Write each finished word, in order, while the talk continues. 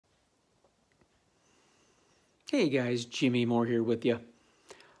Hey guys, Jimmy Moore here with you.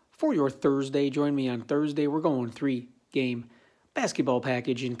 For your Thursday, join me on Thursday. We're going 3-game basketball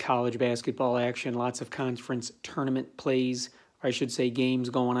package in college basketball action. Lots of conference tournament plays, or I should say games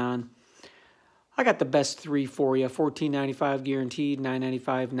going on. I got the best three for you. $14.95 guaranteed,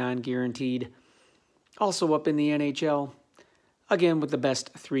 $9.95 non-guaranteed. Also up in the NHL, again with the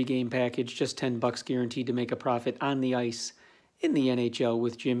best 3-game package, just $10 guaranteed to make a profit on the ice in the NHL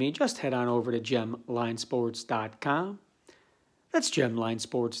with Jimmy. Just head on over to gemlinesports.com. That's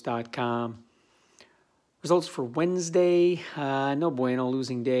gemlinesports.com. Results for Wednesday, no bueno,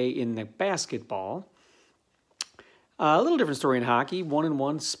 losing day in the basketball. A little different story in hockey.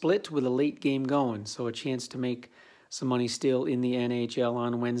 1-1 split with a late game going, so a chance to make some money still in the NHL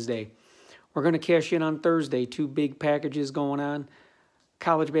on Wednesday. We're going to cash in on Thursday. 2 big packages going on.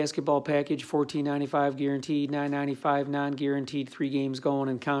 College basketball package, $14.95 guaranteed, $9.95 non-guaranteed, 3 games going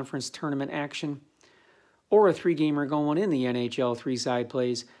in conference tournament action. Or a 3-gamer going in the NHL 3-side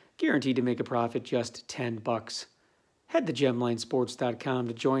plays, guaranteed to make a profit, just $10. Head to gemlinesports.com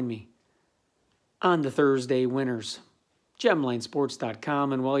to join me on the Thursday winners.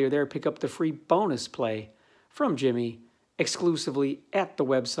 Gemlinesports.com, and while you're there, pick up the free bonus play from Jimmy exclusively at the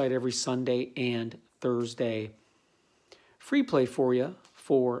website every Sunday and Thursday. Free play for you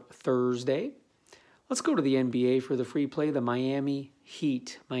for Thursday. Let's go to the NBA for the free play, the Miami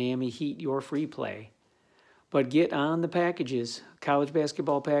Heat. Miami Heat, your free play. But get on the packages. College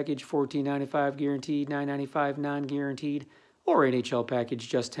basketball package, $14.95 guaranteed, $9.95 non-guaranteed, or NHL package,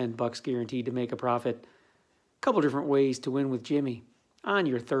 just $10 guaranteed to make a profit. Couple different ways to win with Jimmy on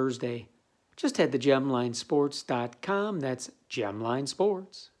your Thursday. Just head to gemlinesports.com. That's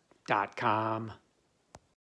gemlinesports.com.